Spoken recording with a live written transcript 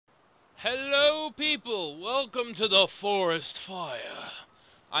Hello, people. Welcome to the forest fire.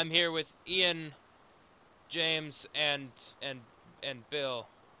 I'm here with Ian, James, and Bill,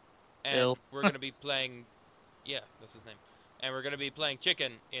 and Bill. we're gonna be playing. Yeah, that's his name. And we're gonna be playing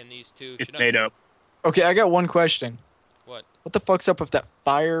chicken in these two It's Chinooks. made up. Okay, I got one question. What? What the fuck's up with that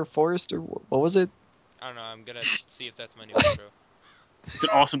fire forest or what was it? I don't know. I'm gonna see if that's my new intro. It's an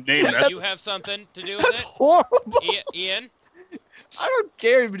awesome name. Do That's you have something to do with That's it, horrible. Ian? I don't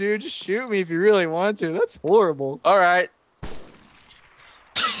care, dude. Just shoot me if you really want to. That's horrible. All right.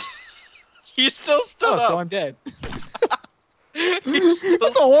 You still stood Oh, up. so I'm dead. You still...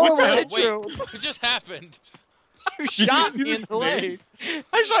 That's a horrible Wait, intro. what just happened? You you shot see me in the the leg.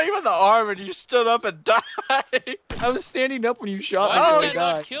 I shot you in the arm and you stood up and died. I was standing up when you shot Why me. did and that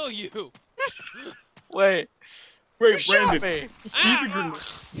I not died. kill you? Wait. Wait, You shot Brandon. me. See the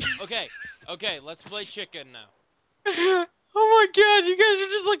grenade. Okay, let's play chicken now. Oh my god, you guys are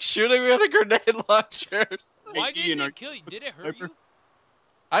just like shooting me with a grenade launchers. Why Ian, didn't are it kill you? Did you it hurt sniper? you?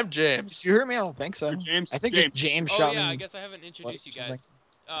 I'm James. Did you hurt me? I don't think so. You're James? I think James. just James Oh shot yeah, me. I guess I haven't introduced you guys.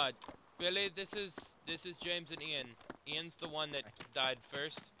 Something. Billy, this is James and Ian. Ian's the one that died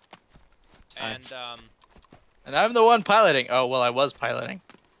first. And And I'm the one piloting. Oh, well, I was piloting.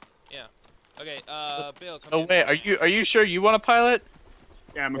 okay, Bill, come Oh here. wait, are you sure you want to pilot?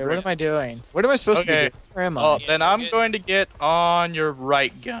 Yeah, I'm a Wait, what great. am I doing? What am I supposed to be Okay. doing? Where am I? Well, Yeah, then go I'm get- going to get on your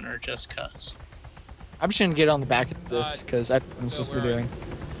right gunner just cuz. I'm just gonna get on the back of this because that's what I'm Bill, supposed to be where are doing.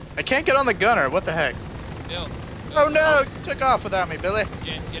 I can't get on the gunner. What the heck? Bill. Oh no, you took off without me, Billy.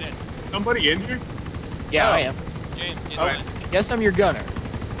 James, get in. Somebody in here? Yeah, Oh. I am. James, get Oh. in. Guess I'm your gunner.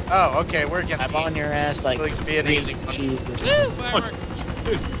 Oh, okay, we're against I'm on your ass like Like, be an easy one. cheese. Or Woo, something.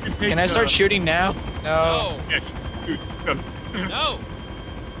 fireworks. Can I start shooting now? No, Yes. Dude, come. No.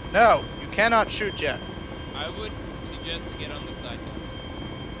 no, you cannot shoot yet. I would suggest to get on the side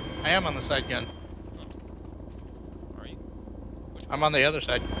gun. I am on the side gun. Are you? I'm on the other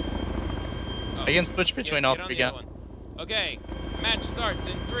side. Oh. I can switch between Get all on three the other guns. one. Okay, match starts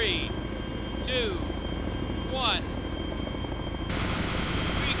in 3, 2, 1.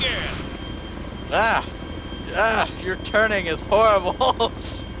 Begin. Your turning is horrible.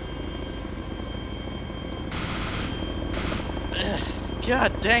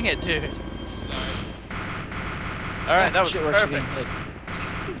 God dang it, dude. Sorry. Alright, that was Shit, we're actually perfect.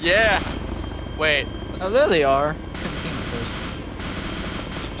 getting hit. Yeah. Wait. Oh, there they are. Couldn't see them first.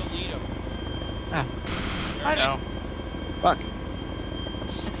 Just delete 'em. Ah. You're I okay. know. Fuck.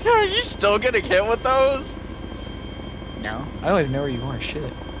 Are you still getting hit with those? No. I don't even know where you are.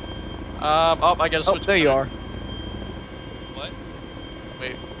 Shit. Oh, I gotta Oh, switch. there you are. What?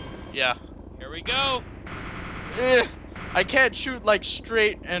 Wait. Yeah. Here we go. I can't shoot like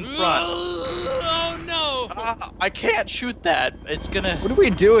straight in front. Oh no! I can't shoot that. It's gonna. What are we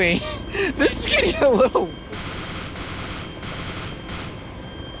doing? This is getting a little.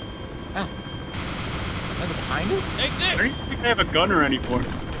 Ah. Are they behind us? Take I this! don't even think I have a gunner anymore.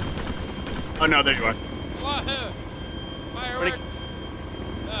 Oh no, there you are. Fireworks!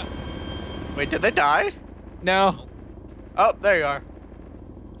 Wait, did they die? No. Oh, there you are.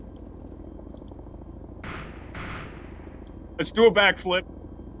 Let's do a backflip.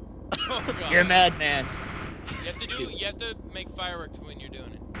 Oh, God. You're a madman. You have to make fireworks when you're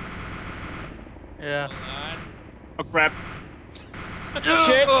doing it. Yeah. Hold Oh crap.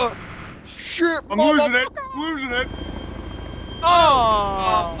 Shit. Oh, Shit. I'm losing it. Losing it.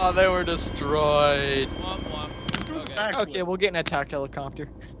 Oh. they were destroyed. on. Womp womp. Let's do a Okay. backflip. Okay, we'll get an attack helicopter.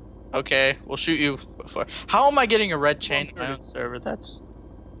 Okay, we'll shoot you before. How am I getting a red chain in my 130. own server? That's.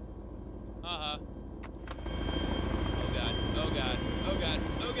 Uh-huh. Oh god. Oh god. Oh god.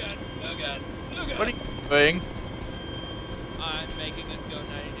 Oh god. Oh god. Oh god. What are you doing? I'm making us go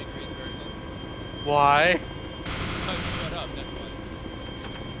 90 degrees vertical. Why? Oh, shut up. That's why.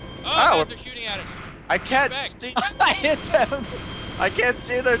 Oh, Ow. God, they're shooting at us. I can't Back. see. I hit them. I can't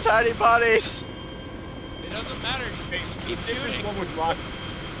see their tiny bodies. It doesn't matter. Hey, Keep let's get this shooting. one with rockets.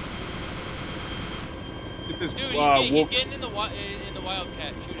 Get this Dude, he's wolf. getting in the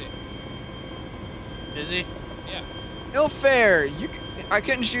wildcat. Shoot it. Is he? Yeah. No fair. I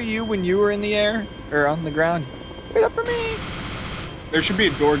couldn't shoot you when you were in the air or on the ground. Wait up for me. There should be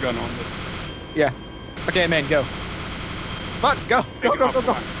a door gun on this. Yeah. Okay, man, go. Fuck, go, Take it go, off go, the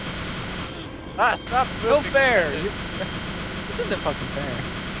go. line. Ah, stop No moving. fair. This isn't fucking fair.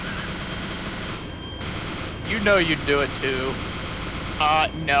 You know you'd do it too.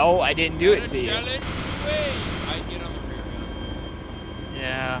 No, I didn't do it to you. Challenge away. I get on the rear gun.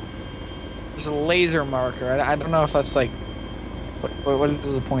 Yeah. There's a laser marker. I don't know if that's like. What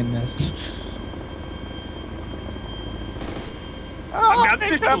is the point in this? Oh, got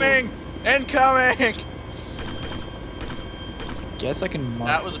this incoming! Incoming! Guess I can mark.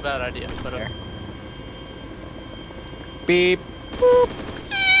 That was a bad idea, but there. Beep. Boop.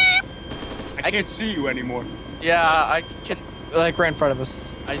 I can't see you anymore. yeah, I can. Like right in front of us.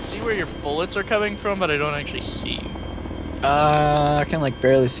 I see where your bullets are coming from, but I don't actually see you. I can like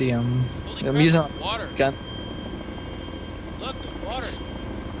barely see him. Holy I'm crap, using there's water. gun. Look, there's water.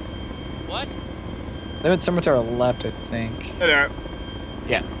 What? They went somewhere to our left, I think. Hey there.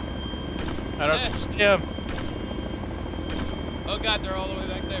 Yeah. I don't Yeah. see him. Oh god, they're all the way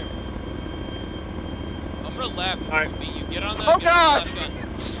back there. I'm gonna laugh. Alright. Beat you. Get on the. Oh, get on God! the gun.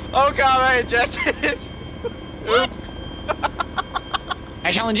 Oh god, I ejected! What?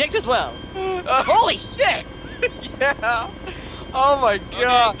 I shall inject as well. Oh, Holy shit! yeah! Oh my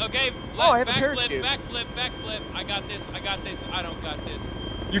god! Okay, Oh, I have a backflip, parachute. backflip. I got this, I don't got this.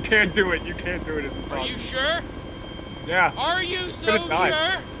 You can't do it. You can't do it. It's Are impossible. you sure? Yeah. Are you You're so gonna die.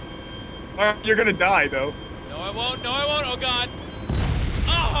 sure? You're gonna die though. No, I won't, oh god.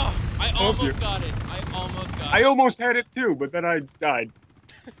 Ah! I Hope you- almost got it. I almost got I it. almost had it too, but then I died.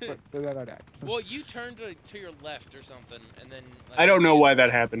 Well, you turned to your left or something, and then... Like, I don't know why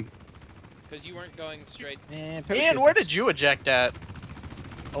that happened. Because you weren't going straight... Man, Ian, where did you eject at?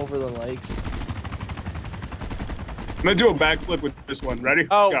 over the lakes? I'm gonna do a backflip with this one. Ready?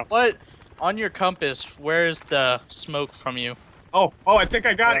 Oh, Let's go. what? On your compass, where's the smoke from you? Oh, I think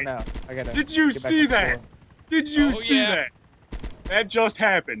I got I it. don't know. I gotta. Did you get back see up that? to Did you Oh, see yeah. that? That just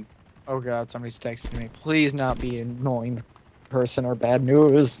happened. Oh god, somebody's texting me. Please not be an annoying person or bad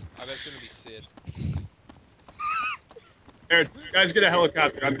news. I bet it's gonna be Sid. Here, guys, get a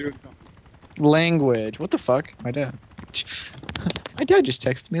helicopter. I'm doing something. Language. What the fuck? My dad. My dad just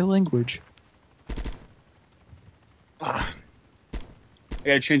texted me language. Ah. I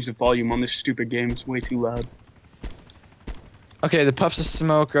gotta change the volume on this stupid game. It's way too loud. Okay, the puffs of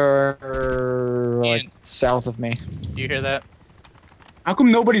smoke are like Ian. south of me. Do you hear that? How come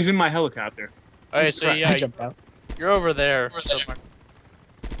nobody's in my helicopter? Alright, so Crap, I yeah, jumped out. you're over there somewhere.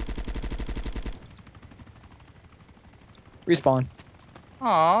 Respawn.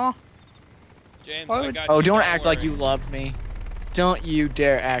 Aww. James, Why I would- got Oh, you, don't act like worry. you loved me. Don't you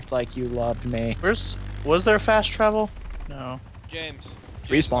dare act like you loved me. Was there fast travel? No. James,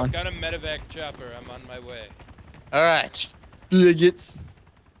 Respawn. I've got a medevac chopper. I'm on my way. Alright. Bigots.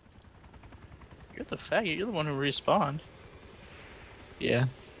 You're the faggot, you're the one who respawned. Yeah,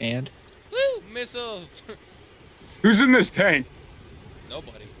 and? Woo! Missiles! Who's in this tank?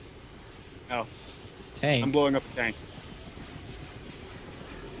 Nobody. I'm Tank. blowing up the tank.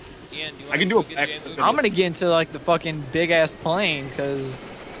 Ian, do you I want can to do a get back- James I'm gonna get into like the fucking big ass plane,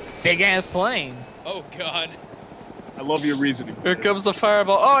 cause big ass plane. Oh god. I love your reasoning. Here comes the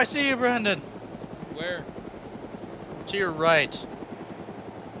fireball. Oh, I see you, Brandon. Where? To your right.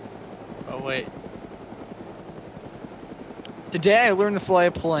 Oh, wait. Today I learned to fly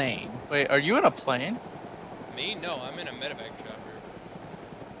a plane. Wait, are you in a plane? Me? No, I'm in a medevac chopper.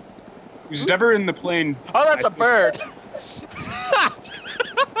 Who's never in the plane? Oh, that's I a think- bird.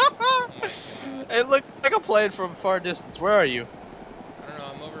 Oh my god. It looked like a plane from far distance. Where are you? I don't know,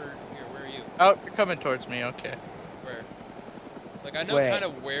 I'm over here. Where are you? Oh, you're coming towards me. Okay. Where? Like, I know Wait. kind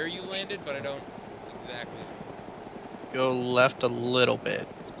of where you landed, but I don't exactly. Go left a little bit,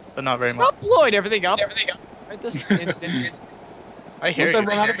 but not very much. Stop blowing everything up. Right this instant. I hear Once I you.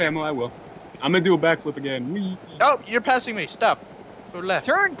 run out of ammo, I will. I'm gonna do a backflip again. Whee! Oh, you're passing me. Stop. Go left.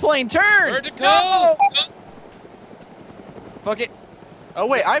 Turn, plane, turn! Vertical! No! Fuck it. Oh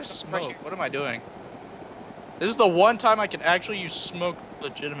wait, I've smoke. What am I doing? This is the one time I can actually use smoke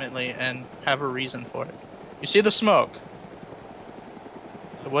legitimately and have a reason for it. You see the smoke?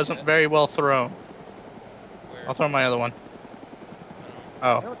 It wasn't very well thrown. Where? I'll throw my other one.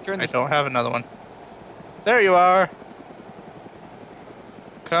 I Oh, Turn I this- don't have another one. There you are.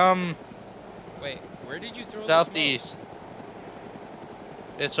 Come don't- Wait, where did you throw southeast.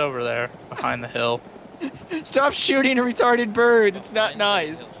 It's over there, behind the hill. Stop shooting a retarded bird. the It's smoke? not Behind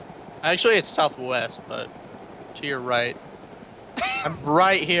the nice. hill. Actually, it's southwest, but to your right. I'm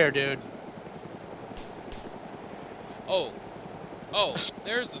right here, dude. Oh. Oh,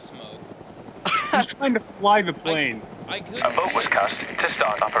 there's the smoke. Who's trying to fly the plane? I couldn't. A boat was see it. cast to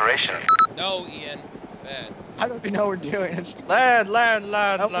start operation. No, Ian. Bad. I don't even know what we're doing. I'm just... Land, land,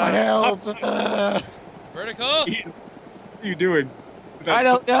 land, Someone land. else. Vertical! Ian, what are you doing? I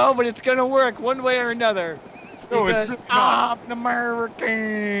don't know, but it's gonna work one way or another. No, it's Because not. I'm an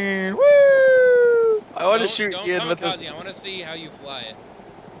American. Woo! I want to Don't- shoot don't Ian with this. kamikaze, I want to see how you fly it.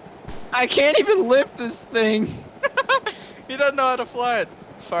 I can't even lift this thing. He doesn't know how to fly it.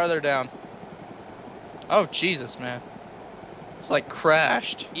 Farther down. Oh, Jesus, man. It's like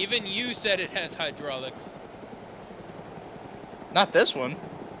crashed. Even you said it has hydraulics. Not this one.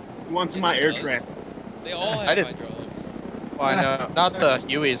 Who wants Yes, my it air does. trap? They all I have didn't- hydraulics. Well, I know. Not the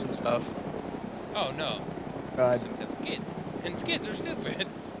Hueys and stuff. Oh no. God. Except have skids. And skids are stupid.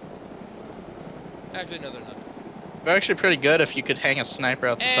 Actually, no, they're not. They're actually pretty good if you could hang a sniper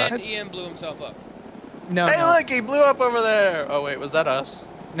out the And sides. Ian blew himself up. No, Hey, no, look, he blew up over there. Oh wait, was that us?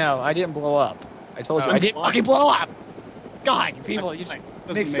 no, I didn't blow up. I told you, Oh. I didn't fucking blow up. God, you people, you just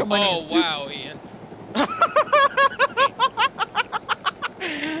Doesn't make make so many. Oh wow, Ian.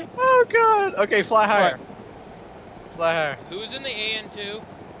 Oh god. Okay, fly higher. Fly higher. Who's in the AN2?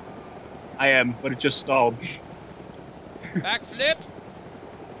 I am, but it just stalled. Backflip.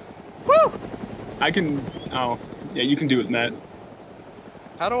 Woo! I can. Oh, yeah, you can do it, Matt.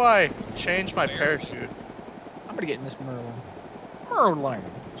 How do I change my parachute? I'm gonna get in this Merlin. Merlin.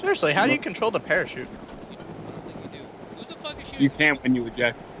 Seriously, how do you control the parachute? I don't think you do. Who the fuck is shooting? You can't when you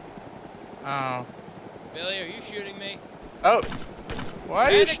eject. Oh. Billy, are you shooting me? Oh. Why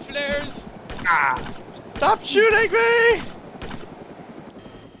are you? Panic flares. Stop shooting me!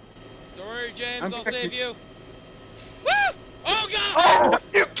 Don't worry, James. I'm I'll protecting- save you. Woo! Oh god! Oh,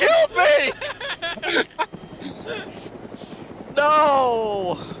 you killed me!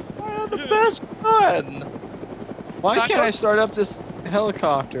 No! I had the best gun. Why Taco- can't I start up this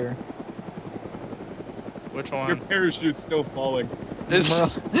helicopter? Which Your one? parachute's still falling. Is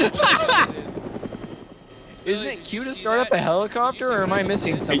Isn't it cute to start up a helicopter, or am I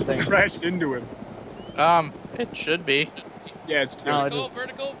missing Hey, something? you crashed into him. it should be. Yeah, it's cute. No, Vertical,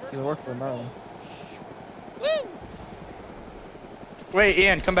 vertical, Does it vertical. work for Merlin? Woo! Wait,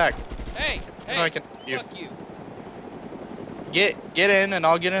 Ian, come back. Hey, No, hey, I can. You fuck you. get in, and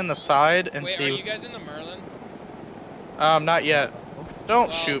I'll get in the side and Wait, are see. you guys in the Merlin? Not yet. Don't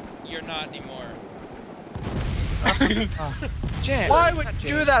Well, shoot. You're not anymore. James, Why would you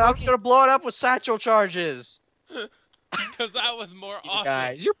do that? I was gonna blow it up with satchel charges. Because that was more You awesome.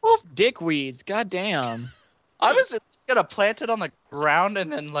 guys, you're both dickweeds. God damn. I was just gonna plant it on the ground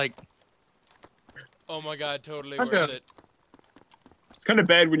and then like. Oh my god, totally Okay. worth it. It's kind of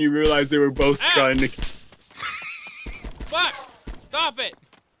bad when you realize they were both Ah! trying to. Fuck! Stop it!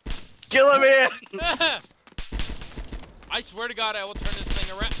 Kill him, Ian! I swear to God, I will turn this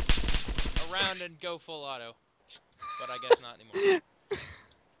thing around and go full auto. But I guess not anymore.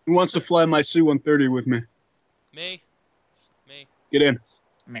 Who wants to fly my C-130 with me? Me? Get in.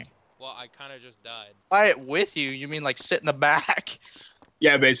 Well, I kind of just died. Fly it with you? You mean like sit in the back?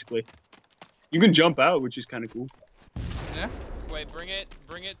 Yeah, basically. You can jump out, which is kind of cool. Wait, bring it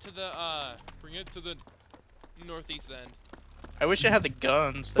to the northeast end. I wish I had the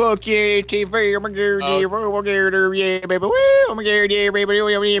guns. Fuck yeah, TV, I'm a girl, Oh. yeah, we're a girl, yeah, baby, woo, I'm a girl, yeah, baby, yeah, Wait, baby, yeah,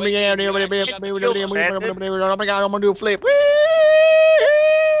 you baby, actually baby, got baby, the baby, oh my god, I'm gonna do a flip, woo!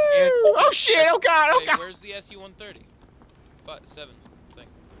 Yeah. Oh shit, oh god, oh Wait, god! where's the SU-130? But 7 thing.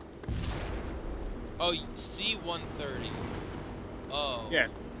 Oh, C-130. Oh. Yeah.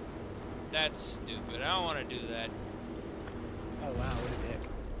 That's stupid. I don't want to do that. Oh wow, what a dick.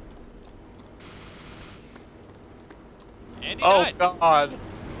 And he Oh died. god. James,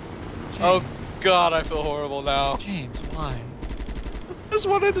 Oh god, I feel horrible now. James, why? Just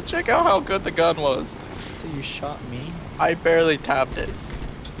wanted to check out how good the gun was. So you shot me? I barely tapped it.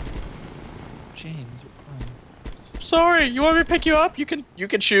 James, why? Sorry, you want me to pick you up? You can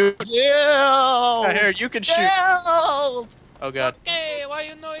shoot. Yeah! Here, you can shoot. Yeah! Oh god. Hey, why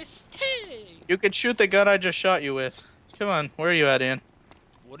you noise? Hey. You can shoot the gun I just shot you with. Come on, where are you at, Ian?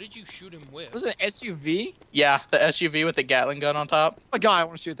 What did you shoot him with? Was it an SUV? Yeah, the SUV with the Gatling gun on top. Oh my god, I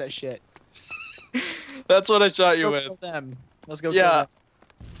want to shoot that shit. That's what I shot you Go with. kill them. Let's go Yeah.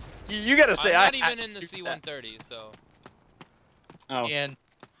 kill You gotta say, I'm I not had even in to the shoot that. C-130, so. Oh. And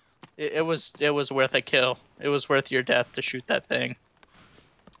it was worth a kill. It was worth your death to shoot that thing. them.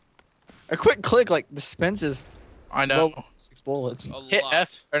 A quick click like dispenses I know. well, 6 bullets. A Hit lot.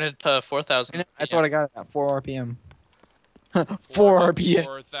 F, turn it to 4,000. That's what I got at 4 RPM. 4 RPM.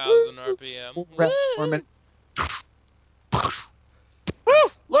 4,000 RPM. Round Woo! 4 minutes. Woo!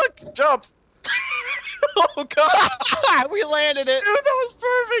 Look, jump! Oh god! We landed it. Dude, that was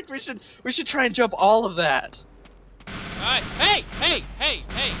perfect. We should try and jump all of that. Alright, hey! Hey,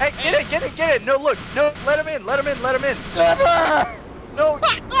 get it! No, look, no, let him in. No,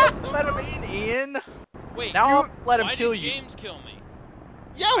 let him in, Ian. Wait, Now I'll let him why kill did you. James kill me?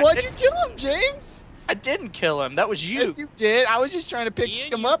 Yeah, why'd you kill him, James? I didn't kill him. That was you. Yes, you did. I was just trying to pick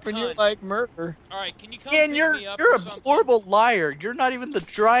Ian, him you up, and you're cunt. like, murder. Alright, can you come Ian, pick you're me up a or something? horrible liar. You're not even the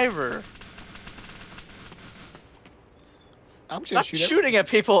driver. I'm just Stop shooting. shooting at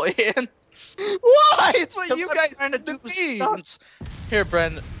people, Ian. Why? It's what you I'm guys trying to did do to me. stunts. Here,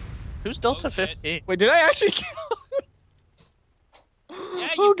 Brendan. Who's Delta Oh, shit. 15? Wait, did I actually kill him? Yeah,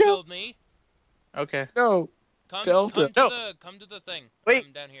 Oh, you God. killed me. Okay. No. Delta. Come to No. the thing. Wait,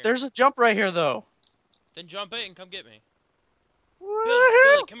 I'm down here. there's a jump right here, though. Then jump it and come get me. Woohoo!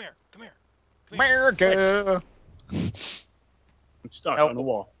 Billy, come here. Come here. America. I'm stuck Nope. on the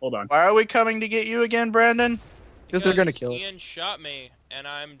wall. Hold on. Why are we coming to get you again, Brandon? Because they're gonna kill it. Ian shot me, and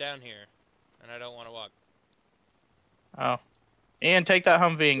I'm down here, and I don't want to walk. Oh. Ian, take that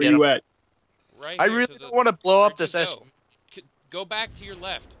Humvee and Where get you him. at? Right I here really to the, don't want to blow up where'd this you S. go? Go back to your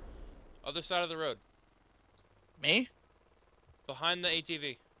left. Other side of the road. Me? Behind the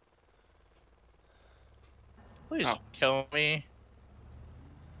ATV. Please Oh. don't kill me.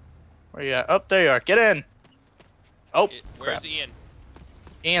 Where you at? Oh, there you are. Get in. Oh, Where's crap. Ian?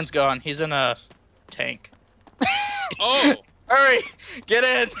 Ian's gone. He's in a tank. Oh! Hurry! Get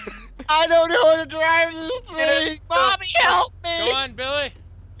in! I don't know how to drive this Get in. thing. Mommy, help me. Come on, Billy!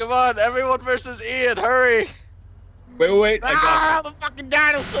 Come on, everyone versus Ian. Hurry! Wait. I got Ah, the fucking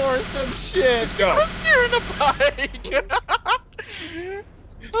dinosaur or some this. shit. Let's go. You're in a bike!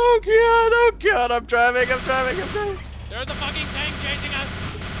 Oh god, I'm driving. There's a fucking tank chasing us!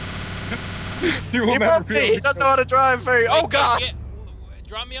 You He will never bumped be me. able He to doesn't go. know how to drive very. Oh Wait, god!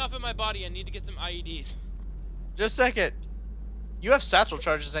 drop me off at my body. I need to get some IEDs. Just a second. You have satchel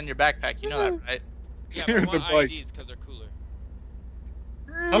charges in your backpack. You know that, right? Yeah, You're but I the want bike. IEDs because they're cooler.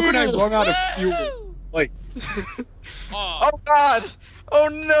 How could I run out of fuel? Woo! Like, Oh, Oh god! Oh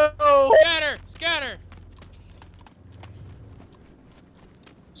no! scatter!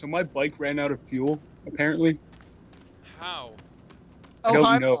 so my bike ran out of fuel, apparently. How? I don't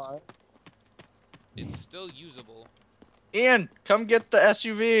hi, know. Paul. It's still usable. Ian, come get the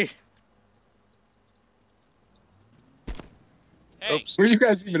SUV. Hey, Oops. Where are you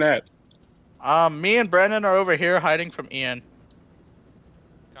guys even at? Me and Brendan are over here hiding from Ian.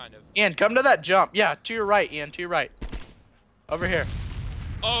 kind of. Ian, come to that jump. Yeah, to your right, Ian, to your right. Over here.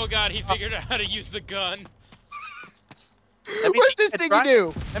 Oh god, he figured out how to use the gun. That means What's he this can't thing drive-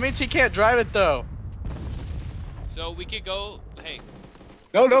 you do? That means he can't drive it though. So we could go. Hey,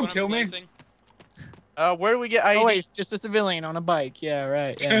 No, see don't what I'm kill me. placing? Where do we get ID? Oh wait, just a civilian on a bike. Yeah,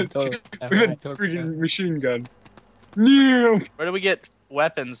 right. Yeah, totally. Yeah, With a right, totally. freaking machine gun. No. Where do we get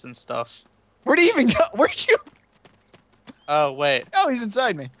weapons and stuff? Where'd he even go? Where'd you? Oh wait. Oh, he's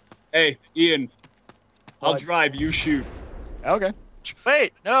inside me. Hey, Ian. I'll What? drive, you shoot. Okay.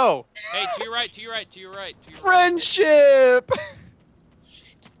 Wait, no. Hey, to your right. Friendship.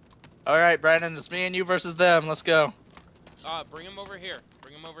 All right, Brandon, it's me and you versus them. Let's go. Bring him over here.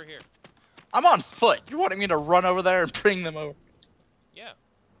 I'm on foot. You're wanting me to run over there and bring them over? Yeah.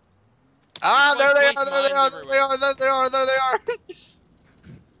 Ah, Just, there like, they are. place There they are. mines There they are. There they are. There they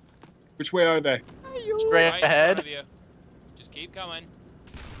are. Which way are they? Straight Right in front ahead. of you. Just keep coming.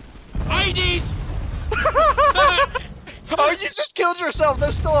 IDs! Oh, you just killed yourself.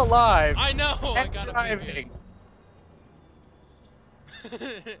 They're still alive. I know. I And gotta driving.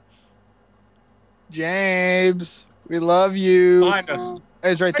 James, we love you. Behind us.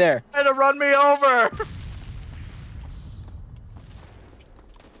 It's right there. Trying to run me over.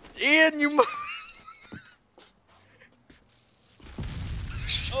 Ian, you.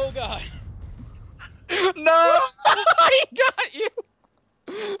 Oh god. No. I got you.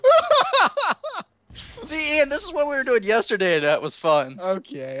 See, Ian, this is what we were doing yesterday, and that was fun.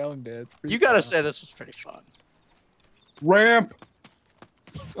 Okay, I'm dead. It's pretty You gotta fun. say this was pretty fun. Ramp.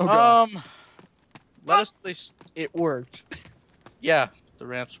 Oh, God. Let us at least. It worked. Yeah, the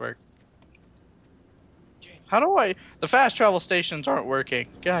ramps work. James, How do I? The fast travel stations aren't working.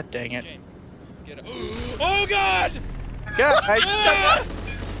 God dang it. James, get up. Oh god! God, Ah!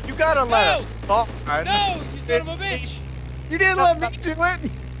 you gotta let No! us spawn. No, you son of a bitch! You didn't let me do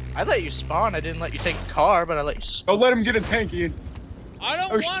it. I let you spawn. I didn't let you take a car, but I let you spawn. Don't let him get a tank, Ian. I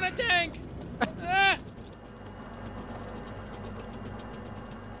don't Oh, want a tank! Ah!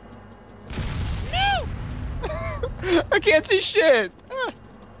 No! I can't see shit. Ah.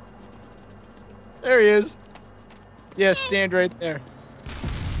 There he is. Yeah, stand right there.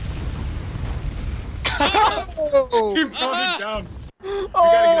 Oh, Keep Ah! coming down.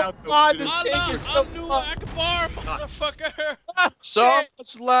 oh out, though. God, this Allah, tank is so Allahu fun. Akbar, motherfucker! Ah, So shit.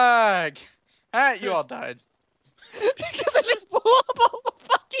 much lag. Ah, you all died. Because I just blew up all the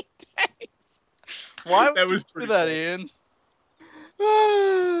fucking tanks. Why would That was you do pretty that, cool. Ian?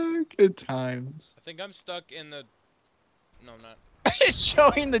 Ah, good times. I think I'm stuck in the... No, I'm not. It's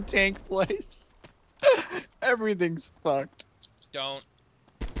showing the tank place. Everything's fucked. Don't.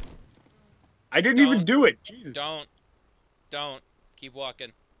 I didn't even Don't. do it. Jesus. Don't. Keep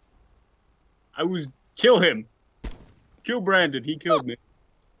walking. Kill him. Kill Brandon. He killed me.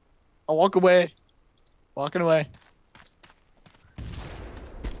 I'll walk away. Walking away.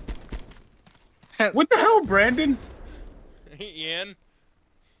 What the hell, Brandon? Ian?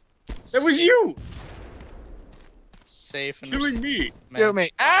 That was you! Safe and Killing me. Shoot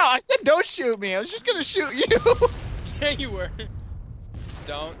me. Ow! I said don't shoot me. I was just gonna shoot you. Yeah, you were.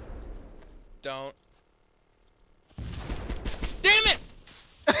 Don't. Damn it!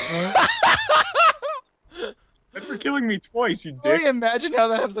 That's for killing me twice, you Can dick. you imagine how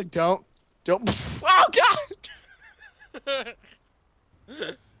that happens? Like, don't. Oh, God!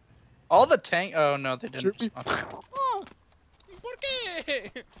 all the tank. Oh no, they didn't. Shoot me. ¿Por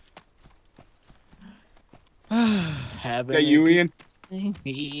qué? Have Is that you, Ian?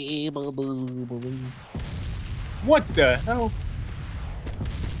 it. What the hell?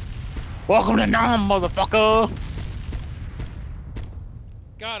 Welcome to Nam, motherfucker.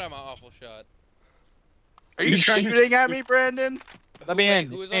 God, I'm an awful shot. Are you You trying to- shooting at me, Brandon? Let me Wait, in.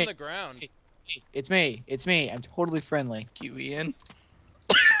 who is Hey. on the ground? It's me. It's me. I'm totally friendly. You, Ian.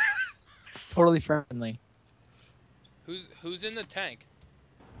 Totally friendly. Who's in the tank?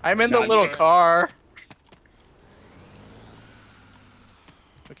 I'm in the God, little yeah. car.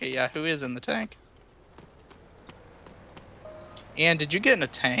 Okay, yeah, who is in the tank? Ian, did you get in a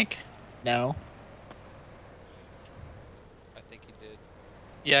tank? No. I think he did.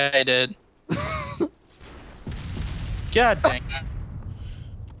 Yeah, I did. God dang.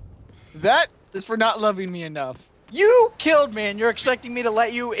 That is for not loving me enough. You killed me and you're expecting me to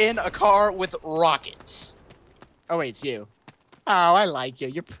let you in a car with rockets. Oh, wait, it's you. Oh, I like you.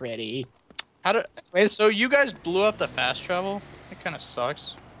 You're pretty. How do... Wait, So you guys blew up the fast travel? That kind of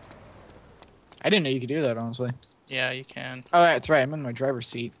sucks. I didn't know you could do that, honestly. Yeah, you can. Oh, that's right. I'm in my driver's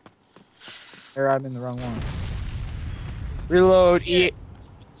seat. Or I'm in the wrong one. Reload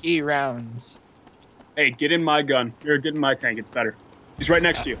E rounds. Hey, get in my gun. Here, get in my tank. It's better. He's right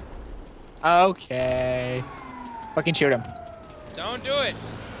next to you. Okay. Fucking shoot him. Don't do it.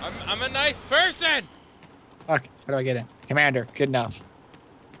 I'm a nice person. Fuck. How do I get in? Commander. Good enough.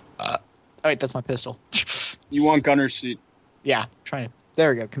 Oh, wait, that's my pistol. You want gunner's seat. Yeah, trying to. There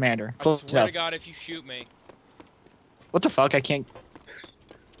we go, Commander. I Close swear enough. to God, if you shoot me, What the fuck? I can't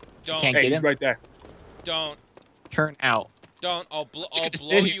don't, Can't Hey, get he's him? right there. don't, turn out. don't. I'll Just blow gonna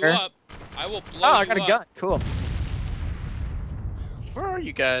sit you here. up. I will blow Oh, you I got a up. gun. Cool. Where are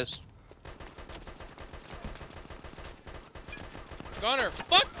you guys? Gunner,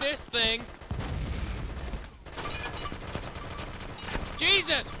 fuck this thing.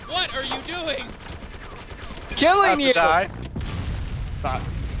 Jesus, what are you doing? Killing About you! to die. Fuck.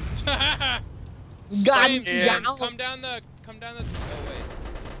 Same, God, Ian. yeah. Come down the. Oh wait.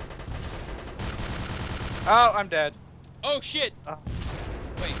 Oh, I'm dead. Oh shit. Oh.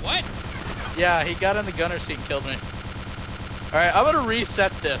 Wait, what? Yeah, he got in the gunner seat and killed me. Alright, I'm gonna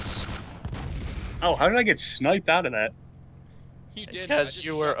reset this. Oh, how did I get sniped out of that? You did. Because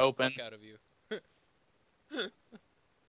you were open. Fuck out of you.